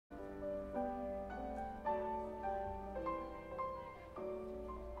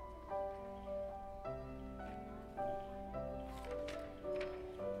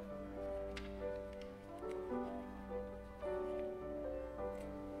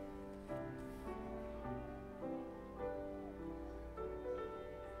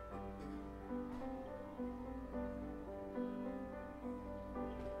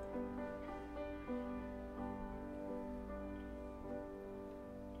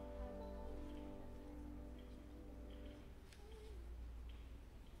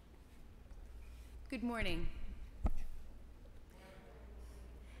Good morning,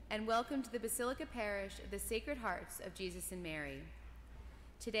 and welcome to the Basilica Parish of the Sacred Hearts of Jesus and Mary.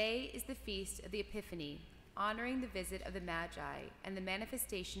 Today is the Feast of the Epiphany, honoring the visit of the Magi and the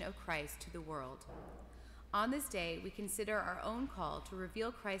manifestation of Christ to the world. On this day, we consider our own call to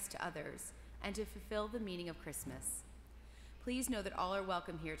reveal Christ to others and to fulfill the meaning of Christmas. Please know that all are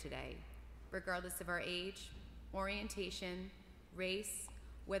welcome here today, regardless of our age, orientation, race,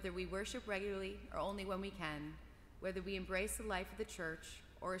 whether we worship regularly or only when we can, whether we embrace the life of the church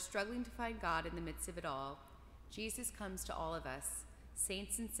or are struggling to find God in the midst of it all. Jesus comes to all of us,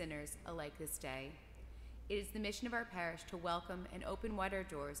 saints and sinners alike this day. It is the mission of our parish to welcome and open wide our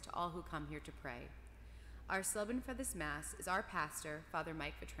doors to all who come here to pray. Our celebrant for this Mass is our pastor, Father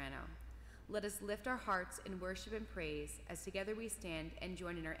Mike Vetrano. Let us lift our hearts in worship and praise as together we stand and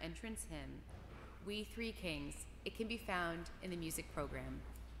join in our entrance hymn, We Three Kings. It can be found in the music program.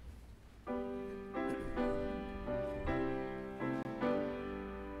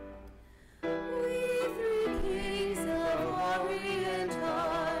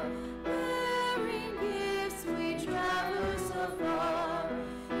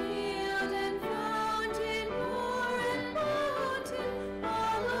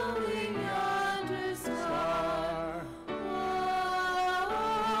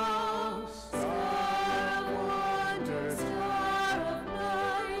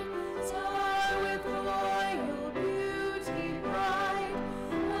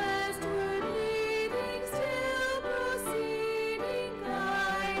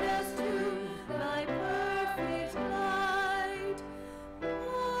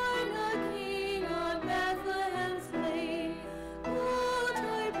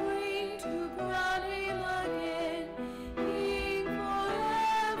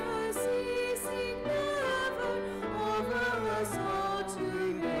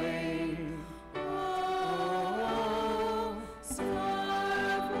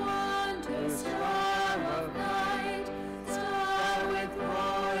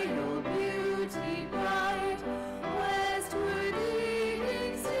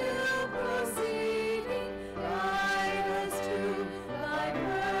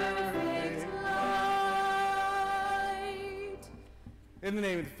 In the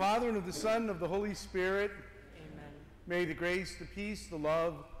name of the Father, and of the Son, and of the Holy Spirit. Amen. May the grace, the peace, the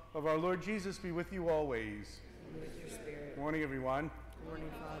love of our Lord Jesus be with you always. And with your spirit. Good morning, everyone. Good morning,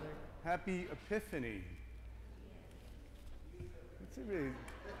 Father. Happy Epiphany. You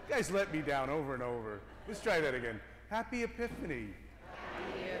guys let me down over and over. Let's try that again. Happy Epiphany.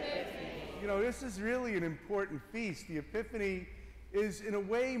 Happy Epiphany. You know, this is really an important feast. The Epiphany is, in a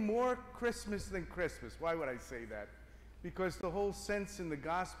way, more Christmas than Christmas. Why would I say that? Because the whole sense in the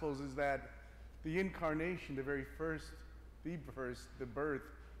Gospels is that the incarnation, the birth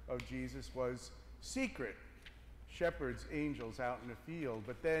of Jesus was secret. Shepherds, angels out in the field,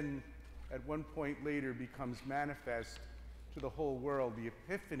 but then at one point later becomes manifest to the whole world, the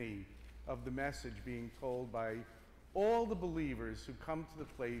epiphany of the message being told by all the believers who come to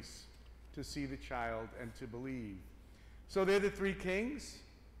the place to see the child and to believe. So they're the three kings,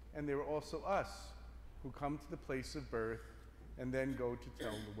 and they're also us, who come to the place of birth and then go to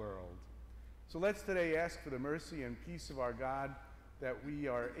tell the world. So let's today ask for the mercy and peace of our God that we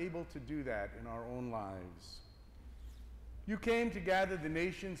are able to do that in our own lives. You came to gather the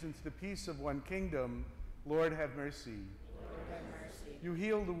nations into the peace of one kingdom. Lord, have mercy. Lord, have mercy. You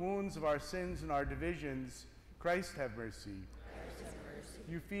healed the wounds of our sins and our divisions. Christ, have mercy. Christ, have mercy.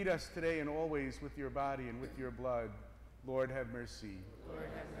 You feed us today and always with your body and with your blood. Lord, have mercy. Lord,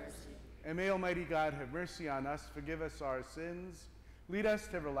 have mercy. And may Almighty God have mercy on us, forgive us our sins, lead us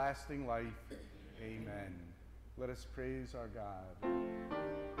to everlasting life. Amen. Let us praise our God.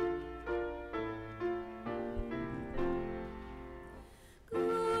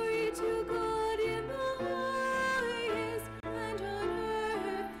 Glory to God in the highest, and on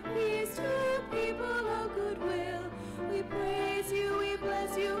earth peace to people of good will. We praise you, we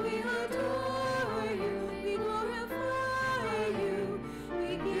bless you, we adore you, we glorify you,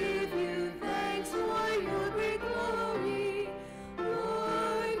 we give you thanks for your great glory.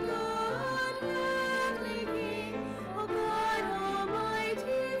 Lord God, heavenly King, O God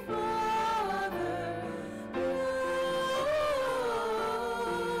Almighty,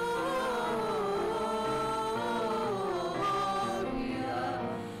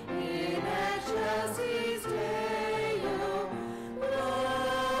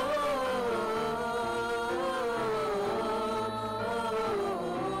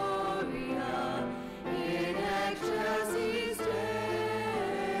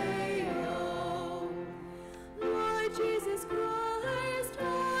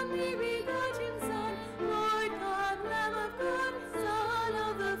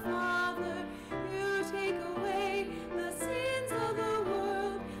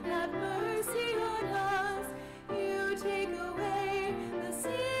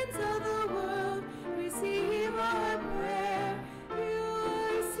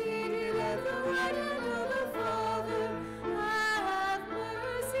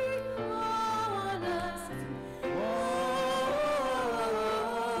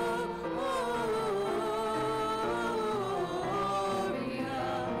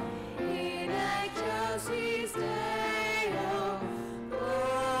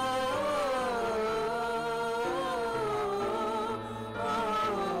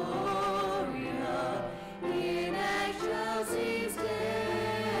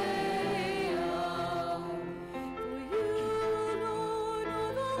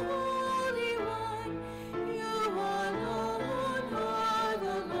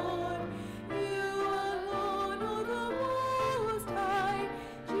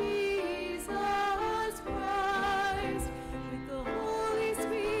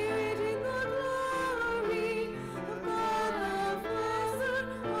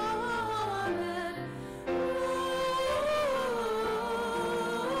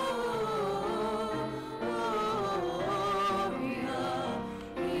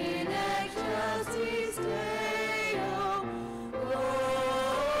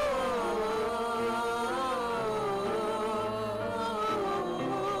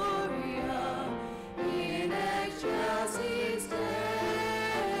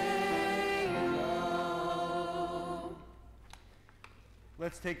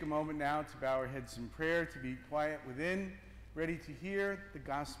 Let's take a moment now to bow our heads in prayer, to be quiet within, ready to hear the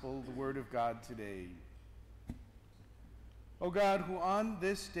gospel, the word of God today. O God, who on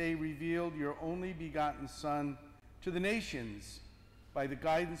this day revealed your only begotten Son to the nations by the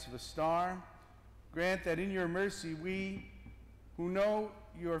guidance of a star, grant that in your mercy we, who know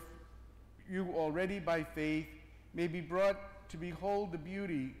you already by faith, may be brought to behold the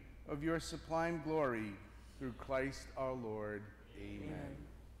beauty of your sublime glory through Christ our Lord. Amen.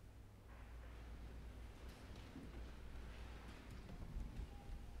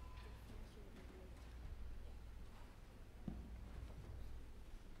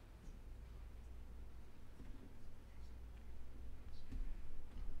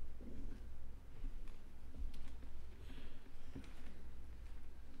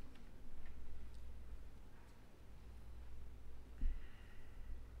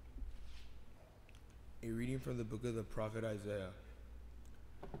 A reading from the book of the prophet Isaiah.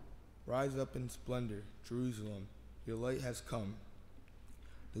 Rise up in splendor, Jerusalem, your light has come.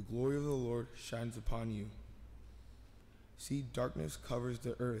 The glory of the Lord shines upon you. See, darkness covers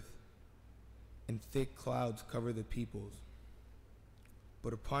the earth, and thick clouds cover the peoples.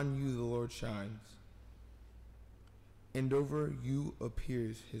 But upon you the Lord shines, and over you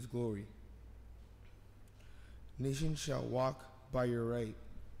appears his glory. Nations shall walk by your right,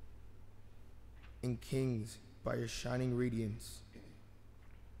 and kings by your shining radiance.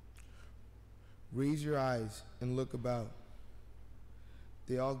 Raise your eyes and look about.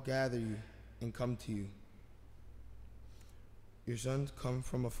 They all gather you and come to you. Your sons come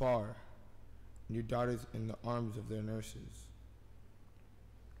from afar, and your daughters in the arms of their nurses.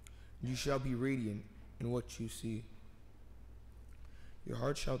 You shall be radiant in what you see. Your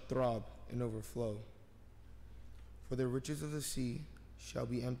heart shall throb and overflow. For the riches of the sea shall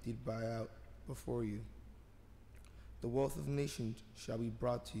be emptied out before you. The wealth of nations shall be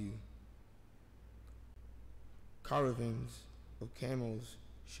brought to you. Caravans of camels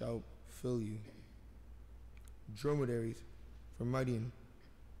shall fill you. Dromedaries from Midian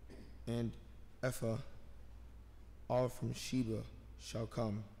and Ephah, all from Sheba, shall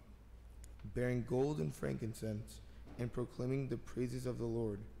come, bearing gold and frankincense, and proclaiming the praises of the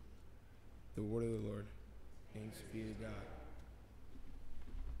Lord. The word of the Lord. Thanks be to God.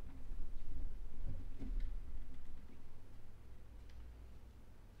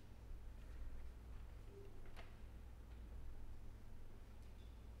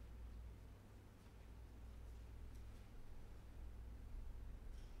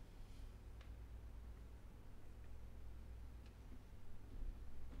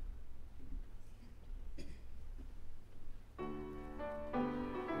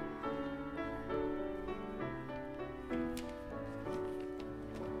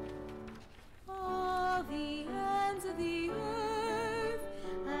 All the ends of the earth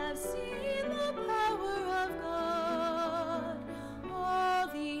have seen the power of God. All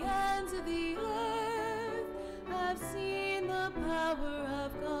the ends of the earth have seen the power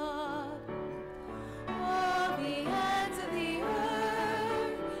of God. All the ends of the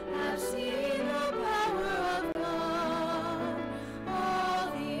earth have seen the power of God. All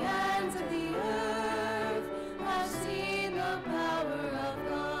the ends of the earth have seen the power of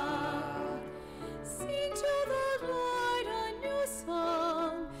God. Sing to the Lord a new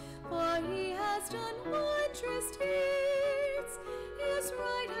song, for he has done wondrous deeds. His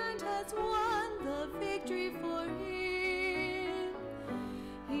right hand has won the victory for him.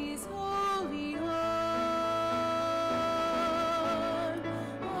 He's holy, Lord.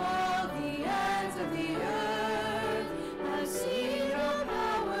 All the ends of the earth have seen the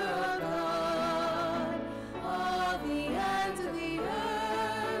power of God. All the ends of the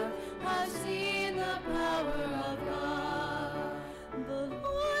earth have seen the power of God. The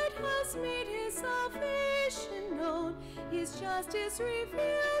Lord has made his salvation known, his justice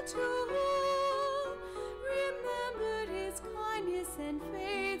revealed to all. Remembered his kindness and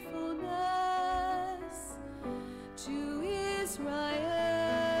faithfulness to Israel.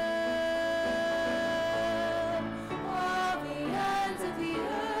 All the ends of the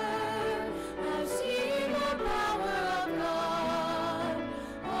earth have seen the power of God.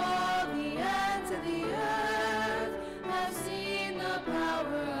 All the ends of the earth have seen the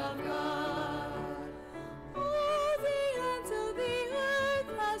power of God. All the ends of the earth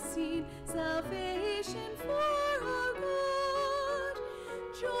have seen salvation for our God.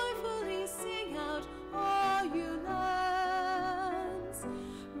 Joyfully sing out, all you lands.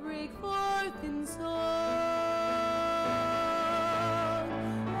 Break forth in song.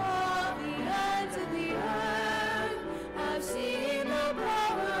 All the ends of the earth have seen the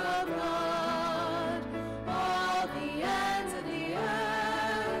power of God. All the ends of the earth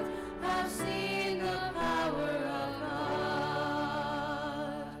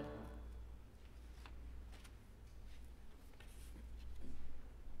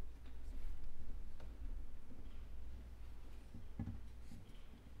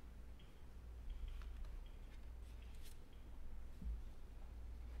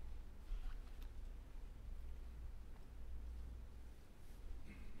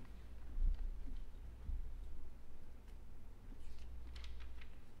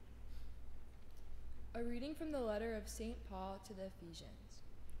A reading from the letter of St. Paul to the Ephesians.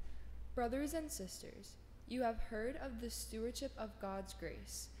 Brothers and sisters, you have heard of the stewardship of God's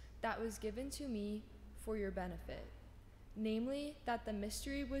grace that was given to me for your benefit, namely that the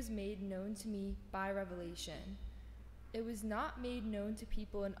mystery was made known to me by revelation. It was not made known to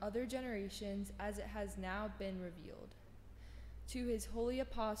people in other generations as it has now been revealed to his holy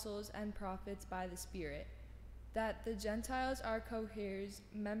apostles and prophets by the Spirit, that the Gentiles are co-heirs,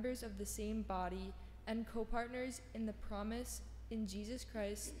 members of the same body, and co-partners in the promise in Jesus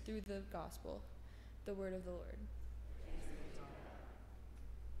Christ through the gospel. The word of the Lord.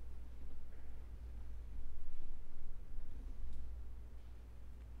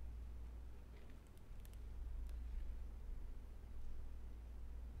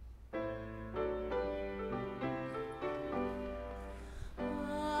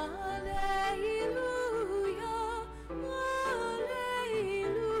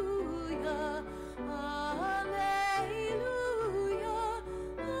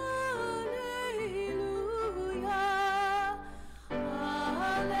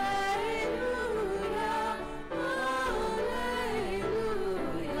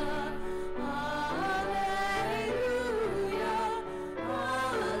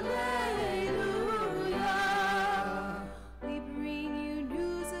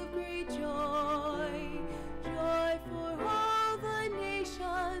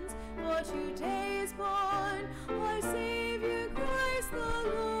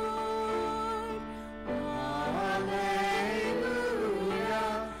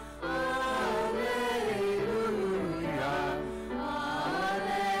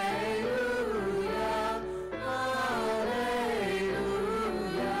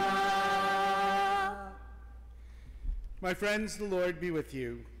 My friends, the Lord be with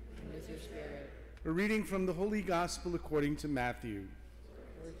you. And with your spirit. A reading from the Holy Gospel according to Matthew.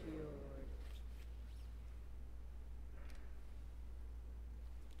 Glory to you,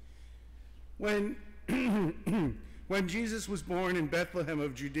 O Lord. When Jesus was born in Bethlehem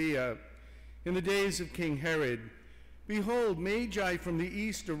of Judea, in the days of King Herod, behold, Magi from the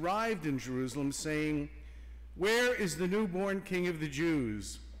east arrived in Jerusalem, saying, "Where is the newborn King of the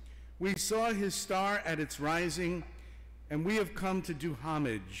Jews? We saw his star at its rising, and we have come to do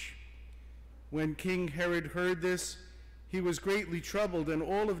homage." When King Herod heard this, he was greatly troubled, and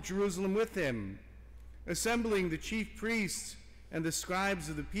all of Jerusalem with him. Assembling the chief priests and the scribes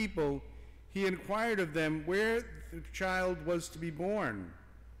of the people, he inquired of them where the child was to be born.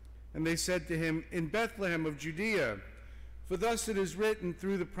 And they said to him, "In Bethlehem of Judea, for thus it is written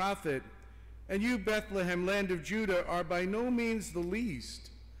through the prophet, and you, Bethlehem, land of Judah, are by no means the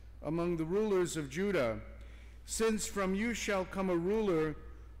least among the rulers of Judah, since from you shall come a ruler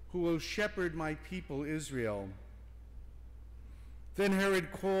who will shepherd my people Israel." Then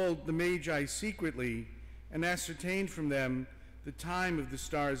Herod called the Magi secretly and ascertained from them the time of the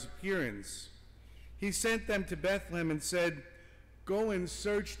star's appearance. He sent them to Bethlehem and said, "Go and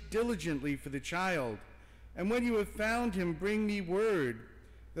search diligently for the child, and when you have found him, bring me word,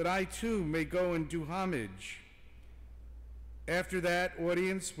 that I too may go and do homage." After that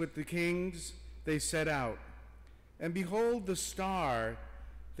audience with the kings, they set out. And behold, the star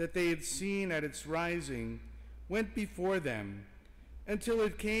that they had seen at its rising went before them until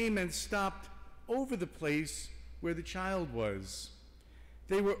it came and stopped over the place where the child was.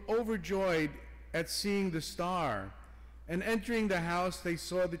 They were overjoyed at seeing the star, and entering the house they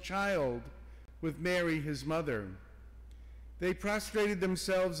saw the child with Mary his mother. They prostrated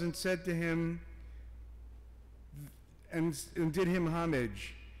themselves and said to him, and did him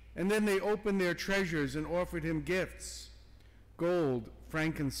homage. And then they opened their treasures and offered him gifts, gold,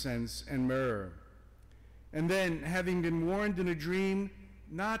 frankincense, and myrrh. And then, having been warned in a dream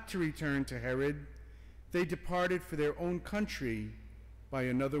not to return to Herod, they departed for their own country by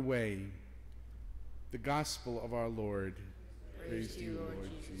another way. The Gospel of our Lord. Praise to you, Lord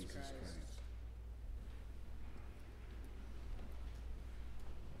Jesus Christ.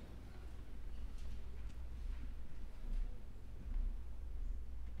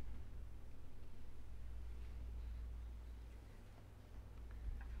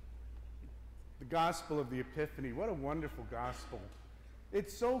 The Gospel of the Epiphany. What a wonderful gospel.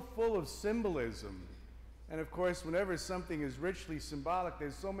 It's so full of symbolism. And of course, whenever something is richly symbolic,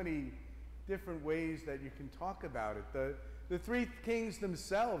 there's so many different ways that you can talk about it. The three kings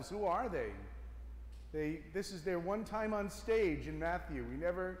themselves, who are they? This is their one time on stage in Matthew. We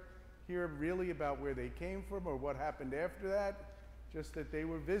never hear really about where they came from or what happened after that, just that they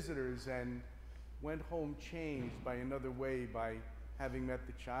were visitors and went home changed by another way by having met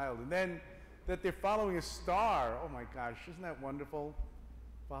the child. And then that they're following a star. Oh my gosh, isn't that wonderful?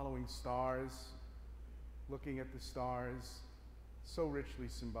 Following stars. looking at the stars, so richly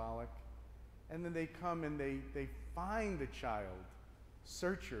symbolic. And then they come and they find the child,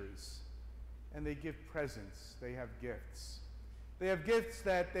 searchers, and they give presents. They have gifts. They have gifts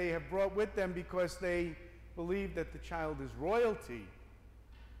that they have brought with them because they believe that the child is royalty.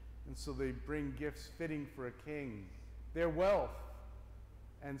 And so they bring gifts fitting for a king, their wealth,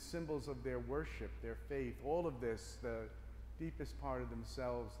 and symbols of their worship, their faith. All of this, the deepest part of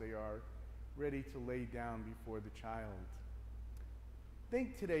themselves, they are ready to lay down before the child.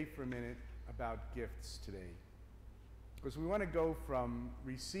 Think today for a minute about gifts today. Because we want to go from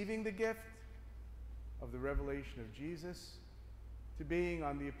receiving the gift of the revelation of Jesus to being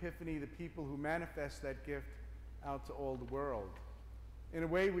on the Epiphany, the people who manifest that gift out to all the world. In a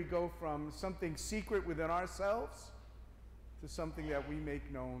way, we go from something secret within ourselves to something that we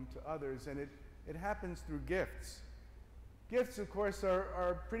make known to others, and it happens through gifts. Gifts, of course,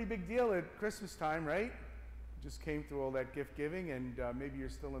 are a pretty big deal at Christmas time, right? Just came through all that gift giving, and maybe you're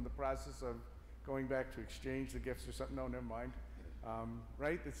still in the process of going back to exchange the gifts or something. No, never mind.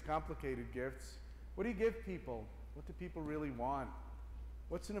 Right? It's complicated gifts. What do you give people? What do people really want?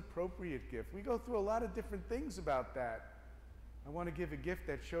 What's an appropriate gift? We go through a lot of different things about that. I want to give a gift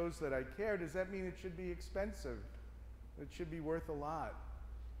that shows that I care. Does that mean it should be expensive? It should be worth a lot?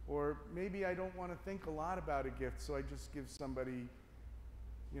 Or maybe I don't want to think a lot about a gift, so I just give somebody,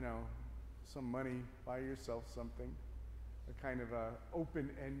 some money, buy yourself something, a kind of a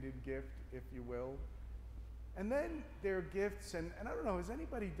open-ended gift, if you will. And then there are gifts, and I don't know, has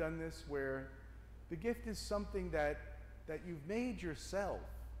anybody done this where the gift is something that you've made yourself?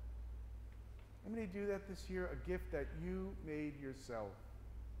 Anybody do that this year? A gift that you made yourself.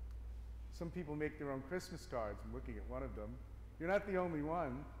 Some people make their own Christmas cards. I'm looking at one of them. You're not the only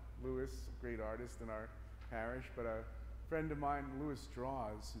one. Lewis, a great artist in our parish, but a friend of mine, Lewis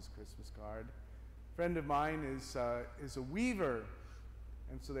draws his Christmas card. A friend of mine is a weaver,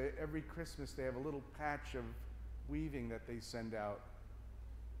 and so every Christmas they have a little patch of weaving that they send out.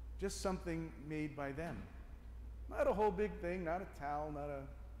 Just something made by them. Not a whole big thing, not a towel, not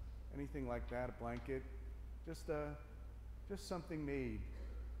anything like that, a blanket. Just something made,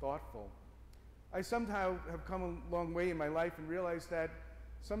 thoughtful. I somehow have come a long way in my life and realized that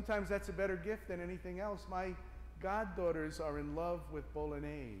sometimes that's a better gift than anything else. My goddaughters are in love with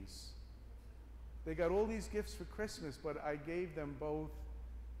bolognese. They got all these gifts for Christmas, but I gave them both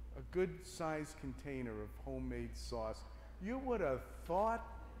a good-sized container of homemade sauce. You would have thought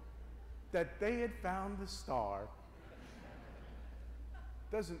that they had found the star.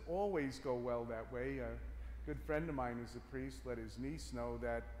 Doesn't always go well that way. A good friend of mine who's a priest let his niece know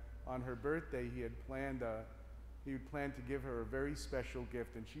that on her birthday he would planned to give her a very special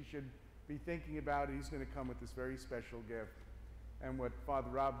gift, and she should be thinking about it. He's going to come with this very special gift. And what Father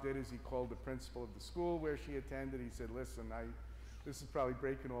Rob did is he called the principal of the school where she attended. He said, listen, this is probably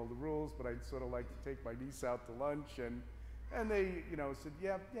breaking all the rules, but I'd sort of like to take my niece out to lunch. And they, said,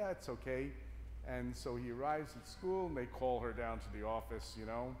 yeah, it's okay. And so he arrives at school, and they call her down to the office,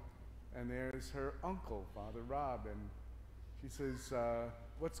 and there's her uncle, Father Rob, and she says,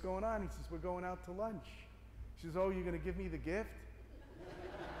 what's going on? He says, we're going out to lunch. She says, oh, you're going to give me the gift?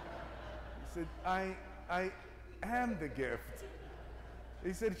 He said, I am the gift.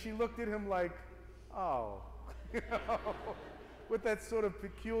 He said, she looked at him like, oh, with that sort of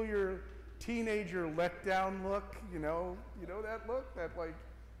peculiar teenager letdown look, you know that look, that like,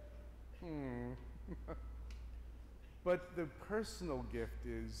 But the personal gift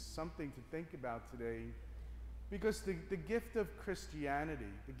is something to think about today, because the gift of Christianity,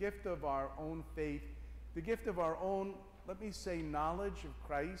 the gift of our own faith, the gift of our own, let me say, knowledge of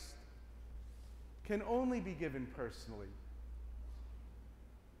Christ, can only be given personally.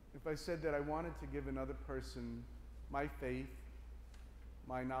 If I said that I wanted to give another person my faith,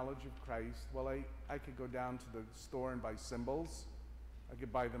 my knowledge of Christ, well, I could go down to the store and buy symbols. I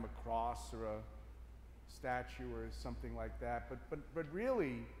could buy them a cross or a statue or something like that. But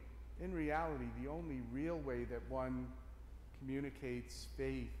really, in reality, the only real way that one communicates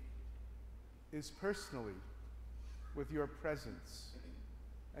faith is personally, with your presence.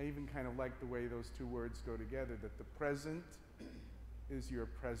 I even kind of like the way those two words go together, that the present is your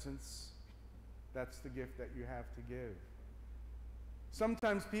presence. That's the gift that you have to give.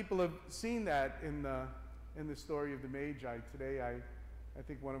 Sometimes people have seen that in the story of the Magi. Today, I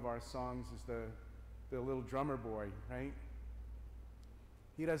think one of our songs is the little drummer boy, right?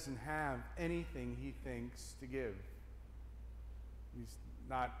 He doesn't have anything he thinks to give. He's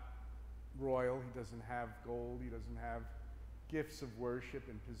not royal. He doesn't have gold. He doesn't have gifts of worship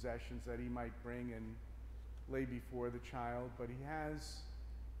and possessions that he might bring and lay before the child, but he has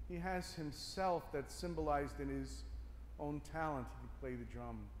He has himself that's symbolized in his own talent to play the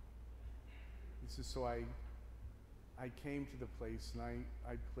drum. He says, so I came to the place and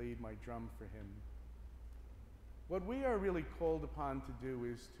I played my drum for him. What we are really called upon to do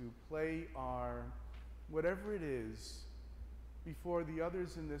is to play our, whatever it is, before the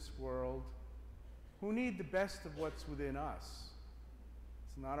others in this world who need the best of what's within us.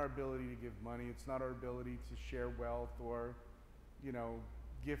 It's not our ability to give money. It's not our ability to share wealth or,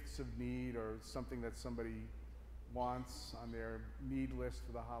 gifts of need or something that somebody wants on their need list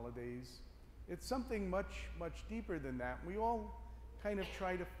for the holidays. It's something much, much deeper than that. We all kind of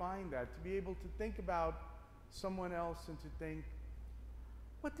try to find that, to be able to think about someone else and to think,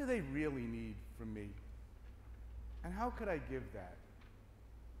 what do they really need from me? And how could I give that?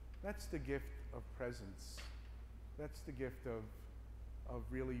 That's the gift of presence. That's the gift of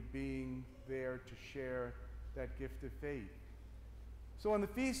really being there to share that gift of faith. So on the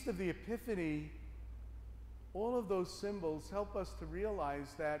Feast of the Epiphany, all of those symbols help us to realize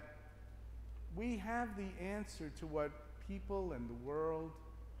that we have the answer to what people and the world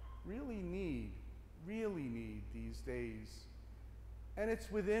really need these days. And it's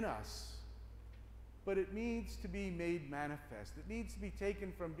within us. But it needs to be made manifest. It needs to be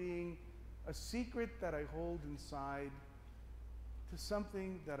taken from being a secret that I hold inside to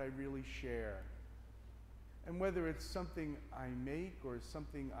something that I really share. And whether it's something I make or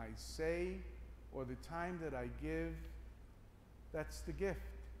something I say or the time that I give, that's the gift.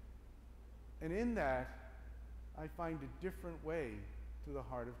 And in that, I find a different way to the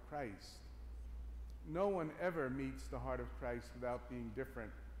heart of Christ. No one ever meets the heart of Christ without being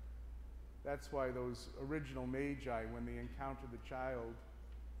different. That's why those original magi, when they encounter the child,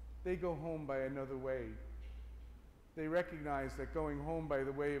 they go home by another way. They recognize that going home by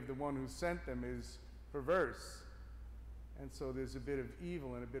the way of the one who sent them is perverse. And so there's a bit of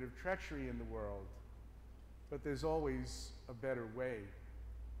evil and a bit of treachery in the world. But there's always a better way.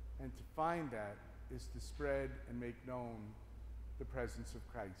 And to find that is to spread and make known the presence of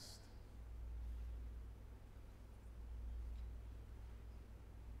Christ.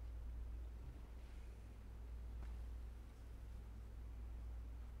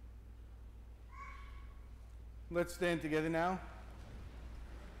 Let's stand together now.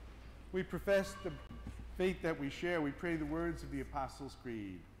 We profess the faith that we share. We pray the words of the Apostles'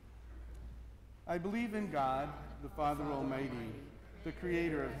 Creed. I believe in God, the Father Almighty, the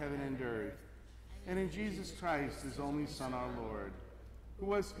creator of heaven and earth, and in Jesus Christ, his only Son, our Lord, who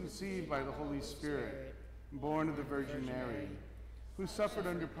was conceived by the Holy Spirit, born of the Virgin Mary, who suffered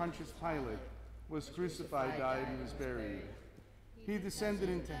under Pontius Pilate, was crucified, died, and was buried. He descended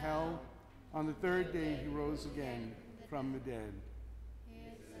into hell. On the third day he rose again from the dead,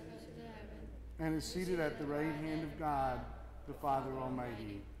 and is seated at the right hand of God, the Father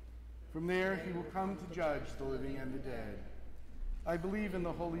Almighty. From there he will come to judge the living and the dead. I believe in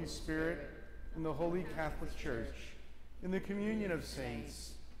the Holy Spirit, in the Holy Catholic Church, in the communion of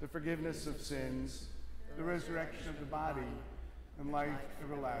saints, the forgiveness of sins, the resurrection of the body, and life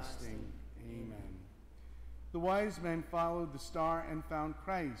everlasting. Amen. The wise men followed the star and found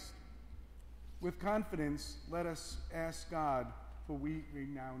Christ. With confidence, let us ask God for what we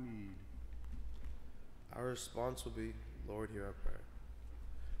now need. Our response will be, Lord, hear our prayer.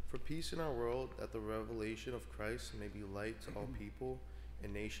 For peace in our world, that the revelation of Christ may be light to all people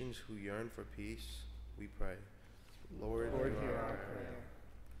and nations who yearn for peace, we pray. Lord, hear our prayer.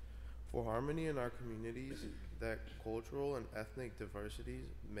 For harmony in our communities, that cultural and ethnic diversities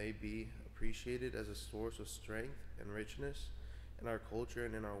may be appreciated as a source of strength and richness in our culture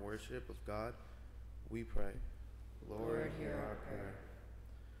and in our worship of God, we pray. Lord, hear our prayer.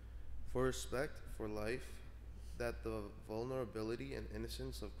 For respect for life, that the vulnerability and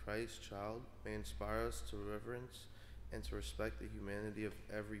innocence of Christ's child may inspire us to reverence and to respect the humanity of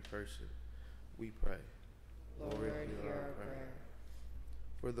every person, we pray. Lord, hear our prayer.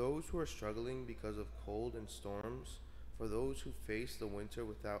 For those who are struggling because of cold and storms, for those who face the winter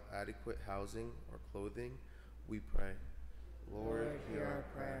without adequate housing or clothing, we pray. Lord, hear our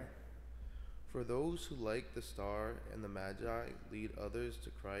prayer. For those who, like the star and the Magi, lead others to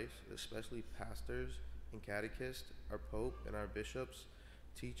Christ, especially pastors and catechists, our Pope and our bishops,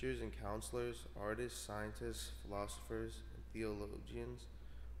 teachers and counselors, artists, scientists, philosophers, and theologians,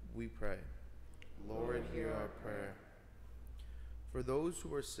 we pray. Lord, hear our prayer. For those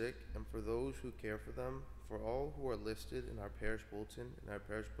who are sick and for those who care for them, for all who are listed in our parish bulletin and our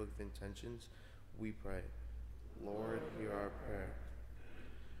parish book of intentions, we pray. Lord, hear our prayer.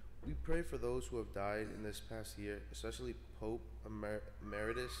 We pray for those who have died in this past year, especially Pope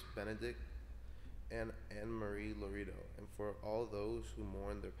Emeritus Benedict Anne Marie Lorito, and for all those who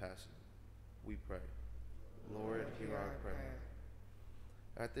mourn their passing, we pray. Lord, hear our prayer.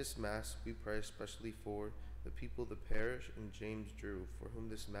 At this Mass, we pray especially for the people of the parish and James Drew, for whom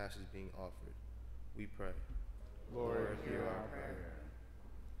this Mass is being offered. We pray. Lord, hear our prayer.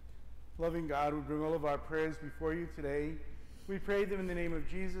 Loving God, we bring all of our prayers before you today. We pray them in the name of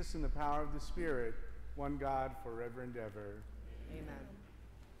Jesus and the power of the Spirit, one God, forever and ever. Amen.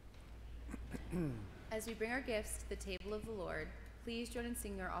 As we bring our gifts to the table of the Lord, please join in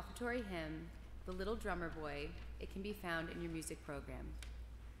singing our offertory hymn, The Little Drummer Boy. It can be found in your music program.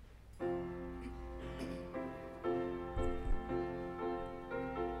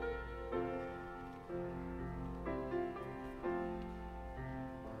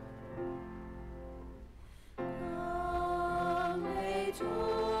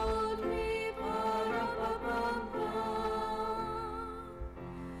 Told me,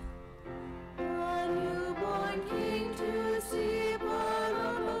 a newborn king to see,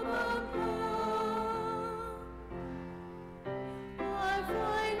 our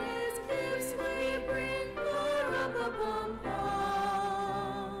finest gifts we bring,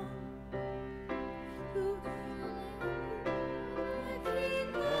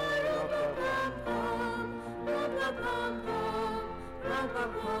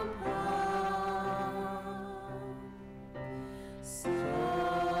 so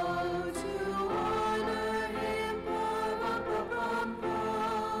to honor him,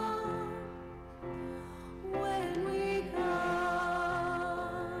 when we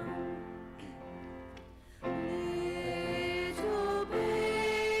come, little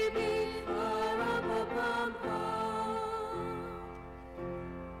baby,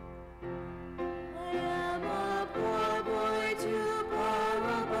 I am a poor boy to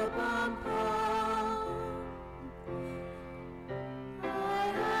I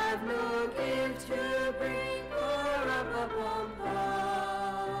have no gift to bring,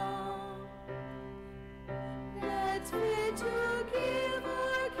 that's fit to give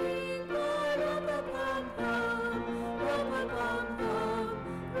our King,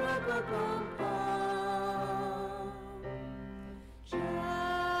 shall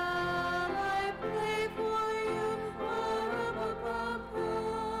I play for you,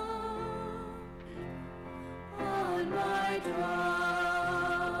 on my drum?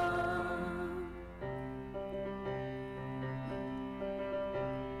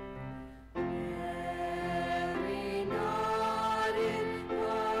 Very nodding,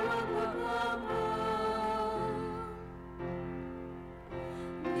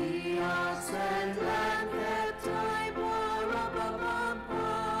 the ox and lamb kept time,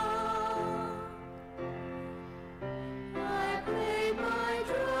 I play my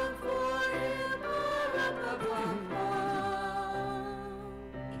drum for him,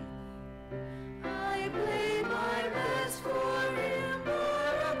 I play my best for him,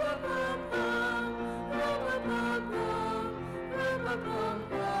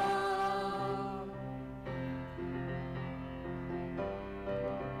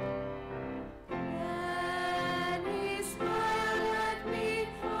 and he smiled at me,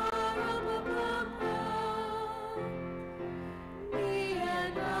 me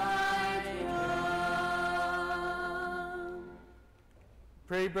and my drum.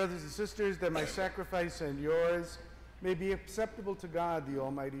 Pray, brothers and sisters, that my sacrifice and yours may be acceptable to God, the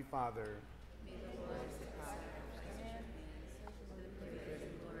Almighty Father.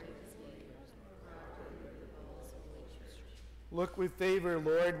 Look with favor,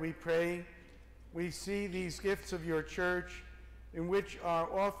 Lord, we pray. We see these gifts of your church, in which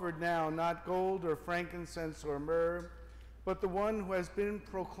are offered now not gold or frankincense or myrrh, but the one who has been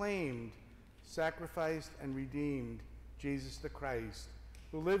proclaimed, sacrificed, and redeemed, Jesus the Christ,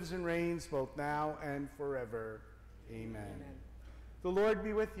 who lives and reigns both now and forever. Amen. The Lord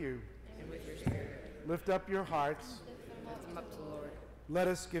be with you. And with your spirit. Lift up your hearts. Lift them up to the Lord. Let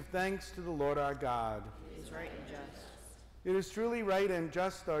us give thanks to the Lord our God. It is right and just. It is truly right and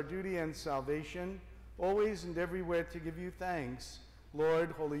just, our duty and salvation, always and everywhere to give you thanks,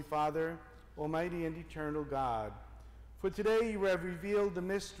 Lord, Holy Father, Almighty and eternal God. For today you have revealed the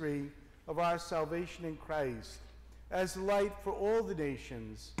mystery of our salvation in Christ as the light for all the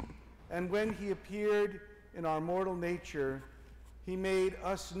nations. And when he appeared in our mortal nature, he made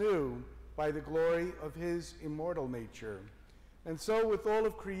us new by the glory of his immortal nature. And so with all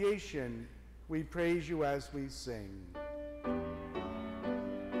of creation, we praise you as we sing.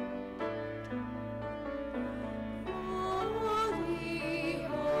 Holy,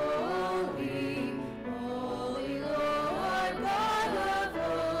 holy, holy Lord, God of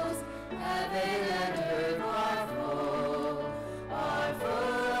hosts, heaven and earth are full of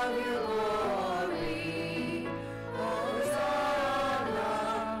your glory.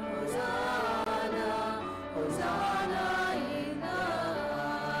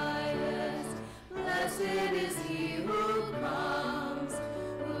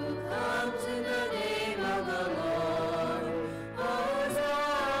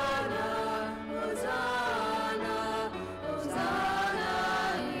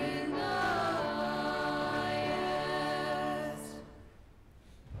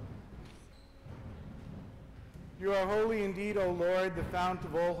 You are holy indeed, O Lord, the fount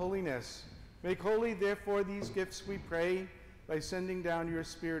of all holiness. Make holy, therefore, these gifts, we pray, by sending down your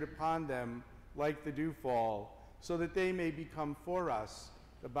Spirit upon them like the dewfall, so that they may become for us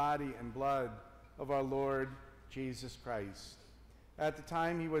the body and blood of our Lord Jesus Christ. At the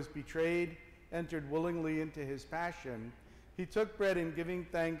time he was betrayed, entered willingly into his passion, he took bread and giving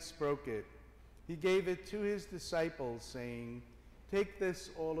thanks broke it. He gave it to his disciples, saying, "Take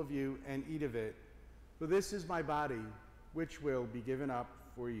this, all of you, and eat of it, for this is my body, which will be given up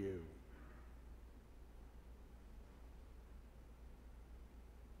for you."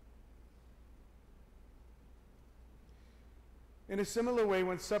 In a similar way,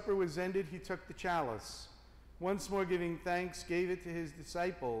 when supper was ended, he took the chalice. Once more giving thanks, gave it to his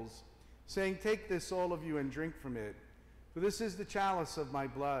disciples, saying, "Take this, all of you, and drink from it. For this is the chalice of my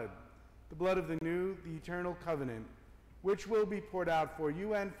blood, the blood of the new, the eternal covenant, which will be poured out for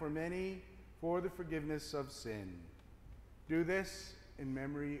you and for many for the forgiveness of sin. Do this in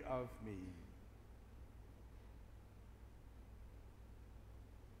memory of me."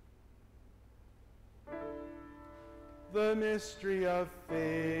 The mystery of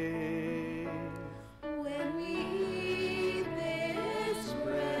faith. When we eat this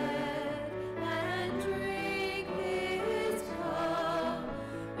bread and drink this cup,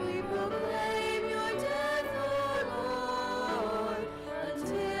 we proclaim your death, O Lord,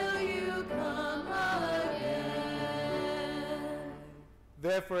 until you come again.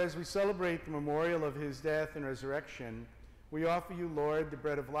 Therefore, as we celebrate the memorial of his death and resurrection, we offer you, Lord, the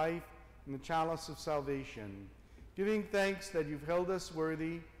bread of life and the chalice of salvation, giving thanks that you've held us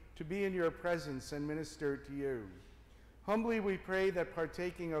worthy to be in your presence and minister to you. Humbly we pray that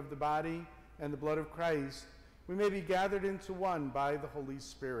partaking of the body and the blood of Christ, we may be gathered into one by the Holy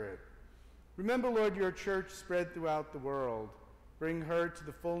Spirit. Remember, Lord, your church spread throughout the world. Bring her to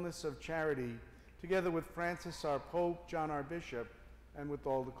the fullness of charity, together with Francis our Pope, John our Bishop, and with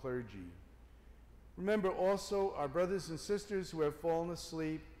all the clergy. Remember also our brothers and sisters who have fallen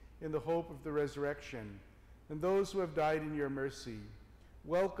asleep in the hope of the resurrection, and those who have died in your mercy.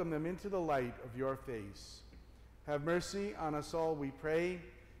 Welcome them into the light of your face. Have mercy on us all, we pray,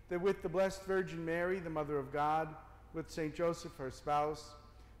 that with the Blessed Virgin Mary, the Mother of God, with St. Joseph, her spouse,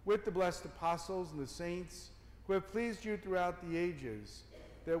 with the blessed apostles and the saints who have pleased you throughout the ages,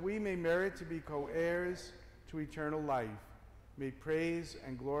 that we may merit to be co-heirs to eternal life, may praise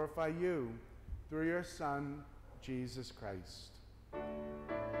and glorify you through your Son, Jesus Christ.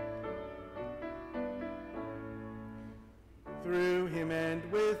 Through him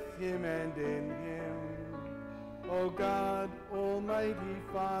and with him and in him, O God, Almighty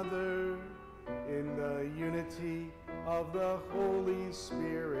Father, in the unity of the Holy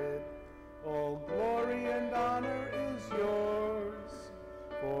Spirit, all glory and honor is yours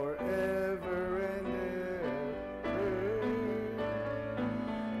forever and ever.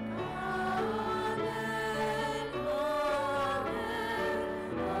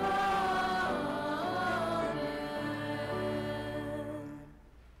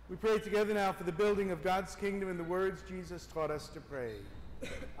 We pray together now for the building of God's kingdom in the words Jesus taught us to pray.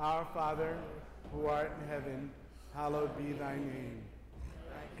 Our Father, who art in heaven, hallowed be thy name.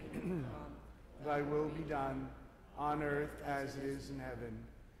 Thy will be done on earth as it is in heaven.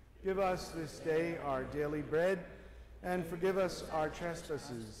 Give us this day our daily bread, and forgive us our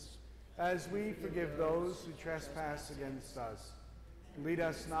trespasses, as we forgive those who trespass against us. Lead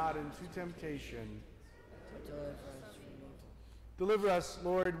us not into temptation. Deliver us,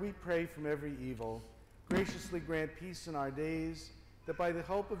 Lord, we pray, from every evil. Graciously grant peace in our days, that by the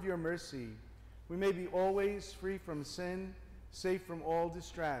help of your mercy we may be always free from sin, safe from all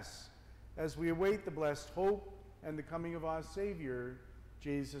distress, as we await the blessed hope and the coming of our Savior,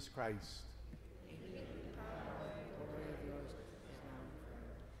 Jesus Christ.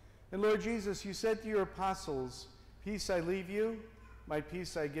 And Lord Jesus, you said to your apostles, "Peace I leave you, my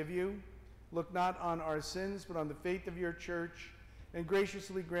peace I give you. Look not on our sins, but on the faith of your church, and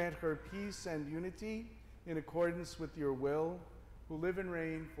graciously grant her peace and unity in accordance with your will, who live and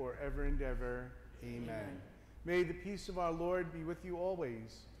reign forever and ever. Amen. May the peace of our Lord be with you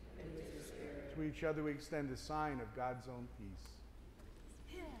always. And with your spirit. To each other we extend the sign of God's own peace.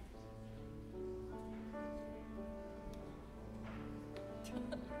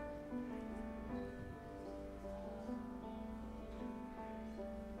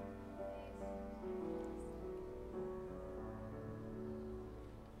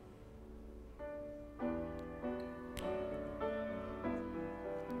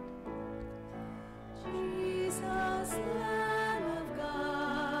 Jesus, Lamb of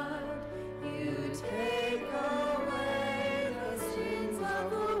God, you take away the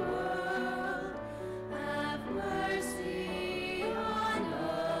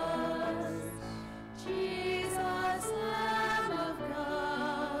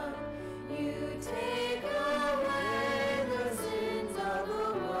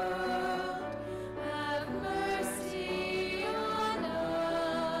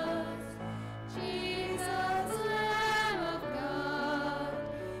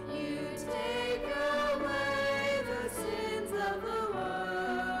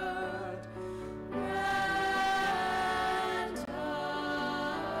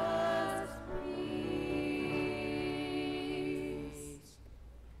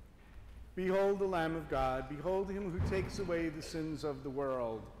Behold the Lamb of God. Behold him who takes away the sins of the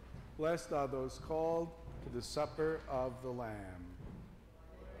world. Blessed are those called to the supper of the Lamb.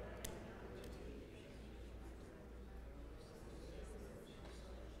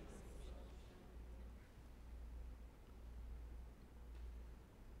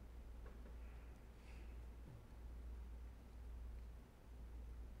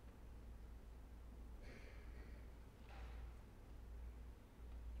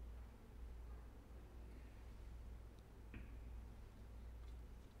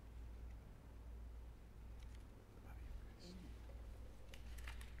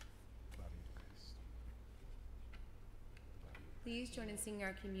 Please join in singing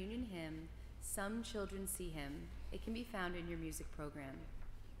our communion hymn, Some Children See Him. It can be found in your music program.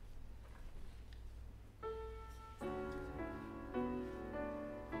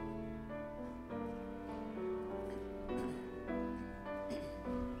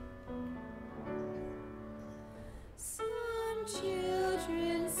 Some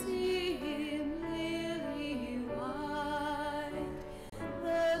children see him lily white,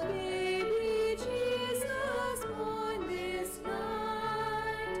 the baby Jesus born this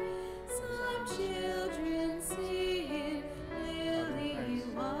night. Some children see him lily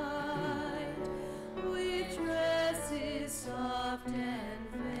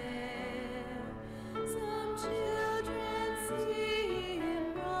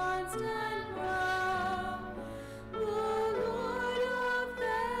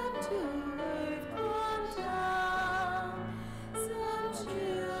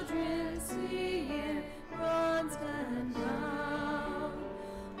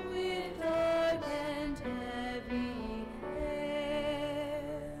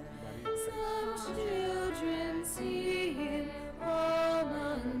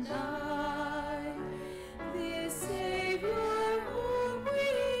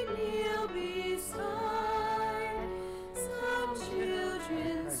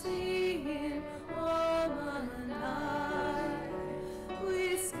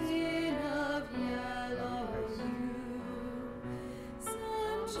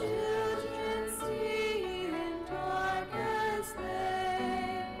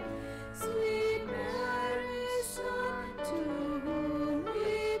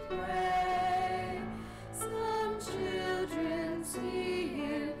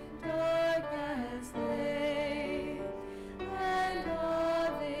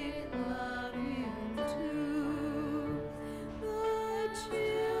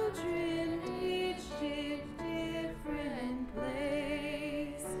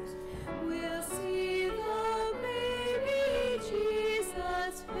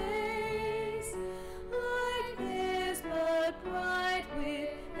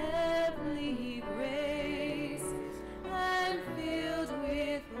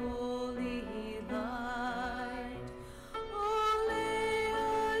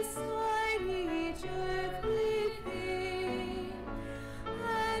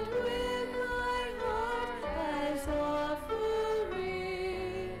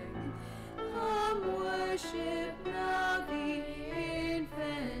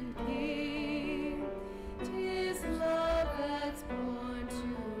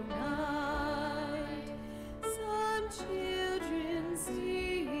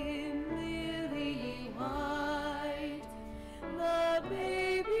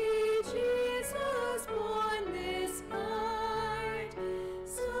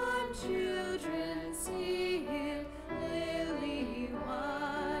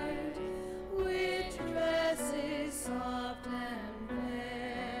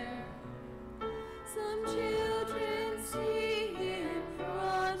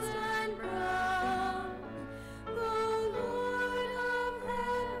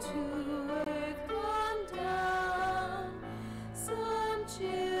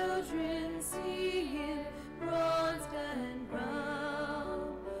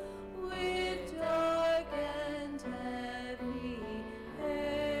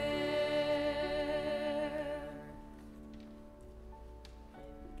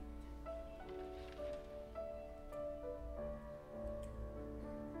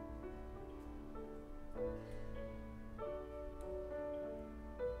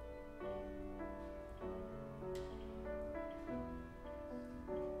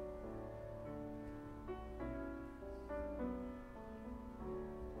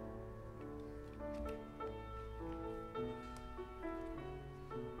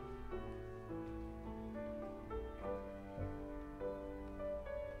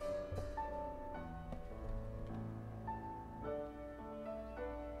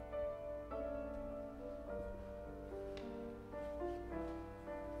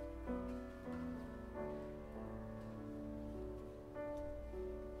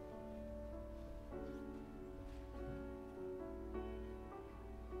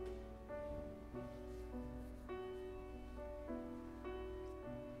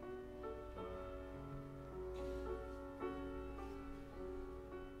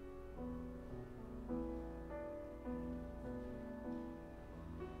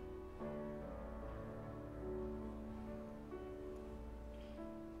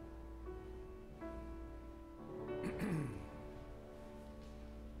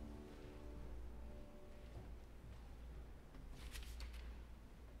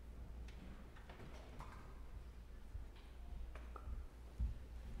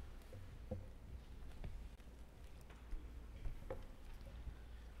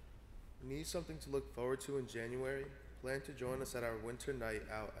Need something to look forward to in January? Plan to join us at our winter night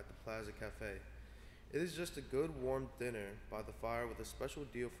out at the Plaza Cafe. It is just a good warm dinner by the fire with a special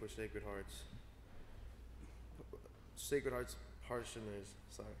deal for Sacred Hearts. Sacred Hearts parishioners,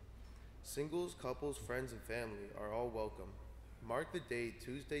 Singles, couples, friends, and family are all welcome. Mark the date,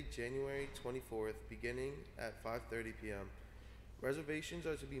 Tuesday, January 24th, beginning at 5:30 p.m. Reservations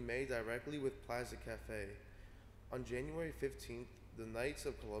are to be made directly with Plaza Cafe. On January 15th, the Knights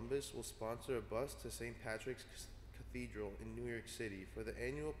of Columbus will sponsor a bus to St. Patrick's Cathedral in New York City for the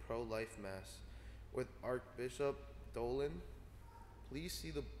annual pro-life mass with Archbishop Dolan. Please see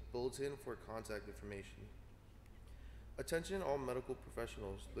the bulletin for contact information. Attention all medical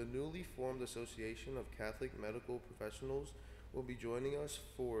professionals. The newly formed Association of Catholic Medical Professionals will be joining us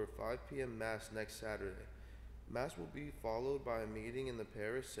for 5 p.m. Mass next Saturday. Mass will be followed by a meeting in the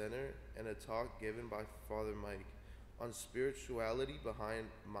Parish Center and a talk given by Father Mike on spirituality behind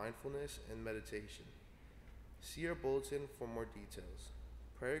mindfulness and meditation. See our bulletin for more details.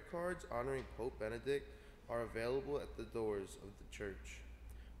 Prayer cards honoring Pope Benedict are available at the doors of the church.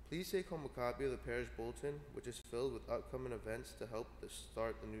 Please take home a copy of the parish bulletin, which is filled with upcoming events to help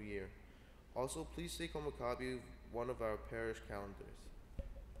start the new year. Also, please take home a copy of one of our parish calendars.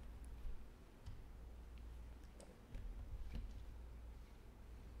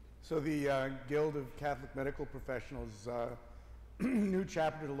 So the Guild of Catholic Medical Professionals, new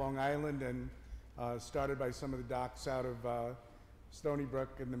chapter to Long Island, and started by some of the docs out of Stony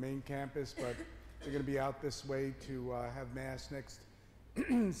Brook and the main campus, but they're going to be out this way to have Mass next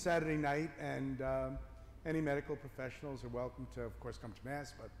Saturday night, and any medical professionals are welcome to, of course, come to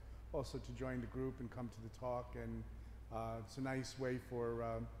Mass, but also to join the group and come to the talk. And it's a nice way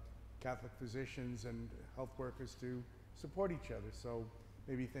for Catholic physicians and health workers to support each other. So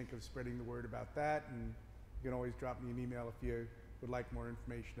maybe think of spreading the word about that, and you can always drop me an email if you would like more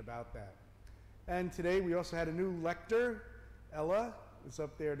information about that. And today we also had a new lector. Ella was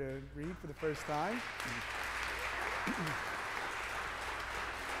up there to read for the first time.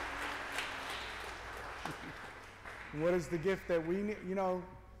 What is the gift that we need? You know,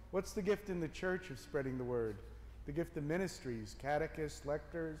 what's the gift in the church of spreading the word? The gift of ministries, catechists,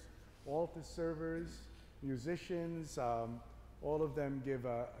 lectors, altar servers, musicians, all of them give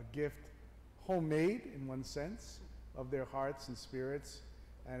a gift, homemade in one sense, of their hearts and spirits,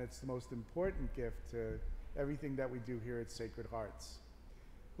 and it's the most important gift to everything that we do here at Sacred Hearts.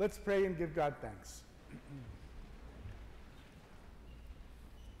 Let's pray and give God thanks.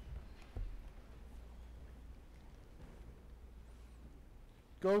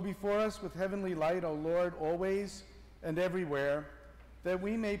 Go before us with heavenly light, O Lord, always and everywhere, that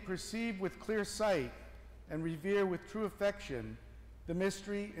we may perceive with clear sight and revere with true affection the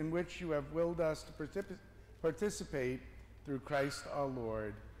mystery in which you have willed us to participate through Christ our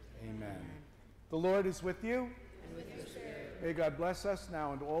Lord. Amen. The Lord is with you. And with your spirit. May God bless us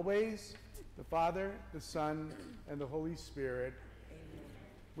now and always, the Father, the Son, and the Holy Spirit. Amen.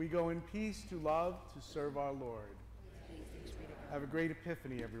 We go in peace to love, to serve our Lord. Thanks be to God. Have a great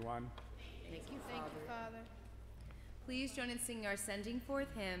Epiphany, everyone. Thank you, Thank Father. you, Father. Please join in singing our sending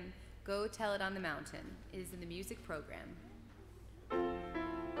forth hymn, Go Tell It on the Mountain. It is in the music program.